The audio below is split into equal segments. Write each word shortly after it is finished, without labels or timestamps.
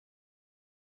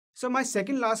So my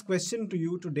second last question to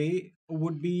you today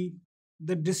would be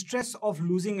the distress of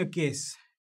losing a case.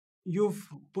 You've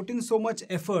put in so much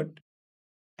effort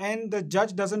and the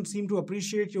judge doesn't seem to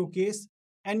appreciate your case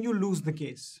and you lose the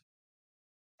case.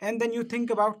 And then you think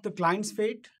about the client's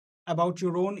fate, about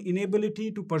your own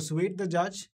inability to persuade the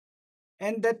judge,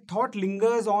 and that thought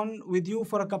lingers on with you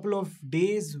for a couple of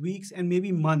days, weeks, and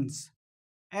maybe months.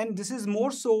 And this is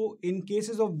more so in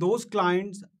cases of those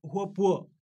clients who are poor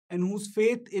and whose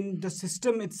faith in the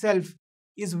system itself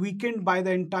is weakened by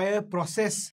the entire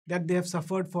process that they have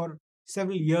suffered for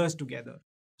several years together.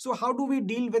 So, how do we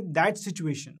deal with that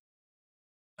situation?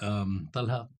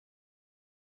 Talha,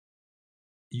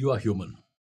 you are human.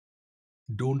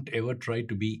 Don't ever try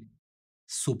to be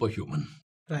superhuman.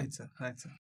 Right, sir. Right, sir.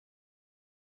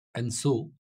 And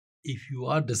so, if you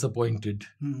are disappointed,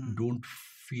 Mhm. don't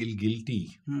feel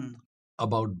guilty Hmm.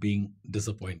 about being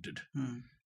disappointed. Hmm.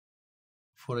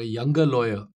 For a younger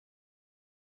lawyer,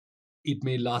 it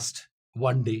may last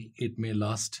one day, it may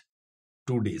last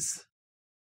 2 days.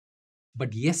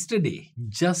 But yesterday,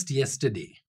 just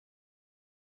yesterday,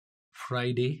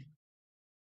 Friday,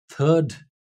 3rd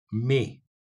May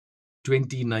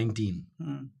 2019,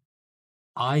 Hmm.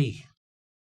 I,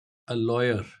 a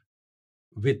lawyer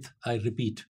with, I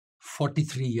repeat,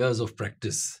 43 years of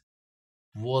practice,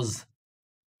 was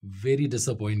very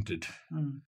disappointed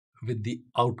Hmm. with the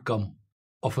outcome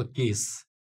of a case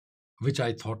which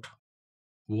I thought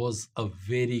was a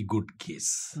very good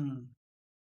case. Hmm.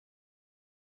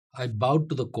 I bowed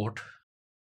to the court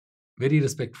very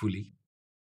respectfully,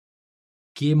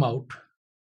 came out,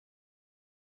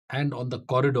 and on the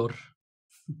corridor,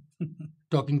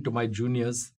 talking to my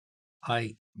juniors,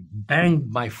 I banged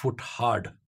my foot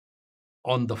hard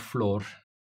on the floor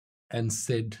and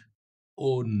said,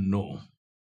 "Oh no."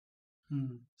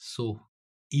 Hmm. So,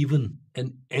 even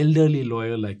an elderly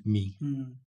lawyer like me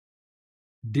Hmm.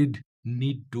 did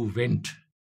need to vent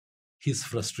his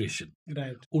frustration.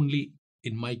 Right. Only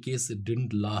in my case, it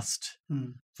didn't last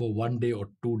Hmm. for 1 day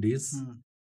or 2 days. Hmm.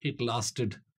 It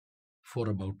lasted for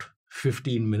about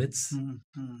 15 minutes. Hmm.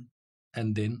 Hmm.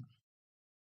 And then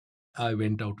I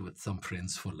went out with some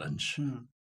friends for lunch. Hmm.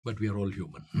 But we are all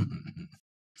human.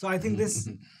 So I think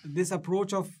this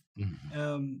approach of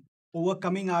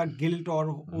overcoming our guilt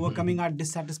or overcoming our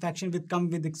dissatisfaction will come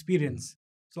with experience.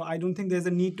 So I don't think there's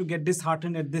a need to get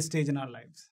disheartened at this stage in our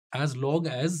lives. As long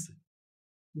as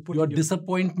You put your in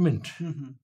disappointment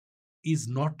Mhm. is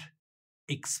not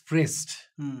expressed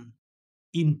Hmm.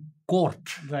 in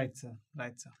court, Right, sir.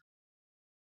 Right, sir.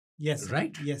 Yes, sir.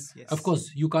 right? Yes, yes. Of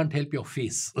course, you can't help your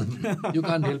face. You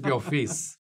can't help your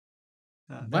face.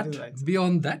 That But is right, sir.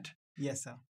 beyond that, Yes,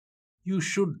 sir. you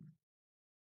should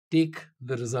take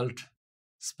the result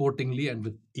sportingly and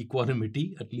with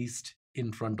equanimity, at least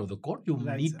in front of the court. You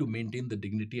Right, need sir. to maintain the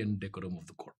dignity and decorum of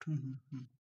the court. Mhm.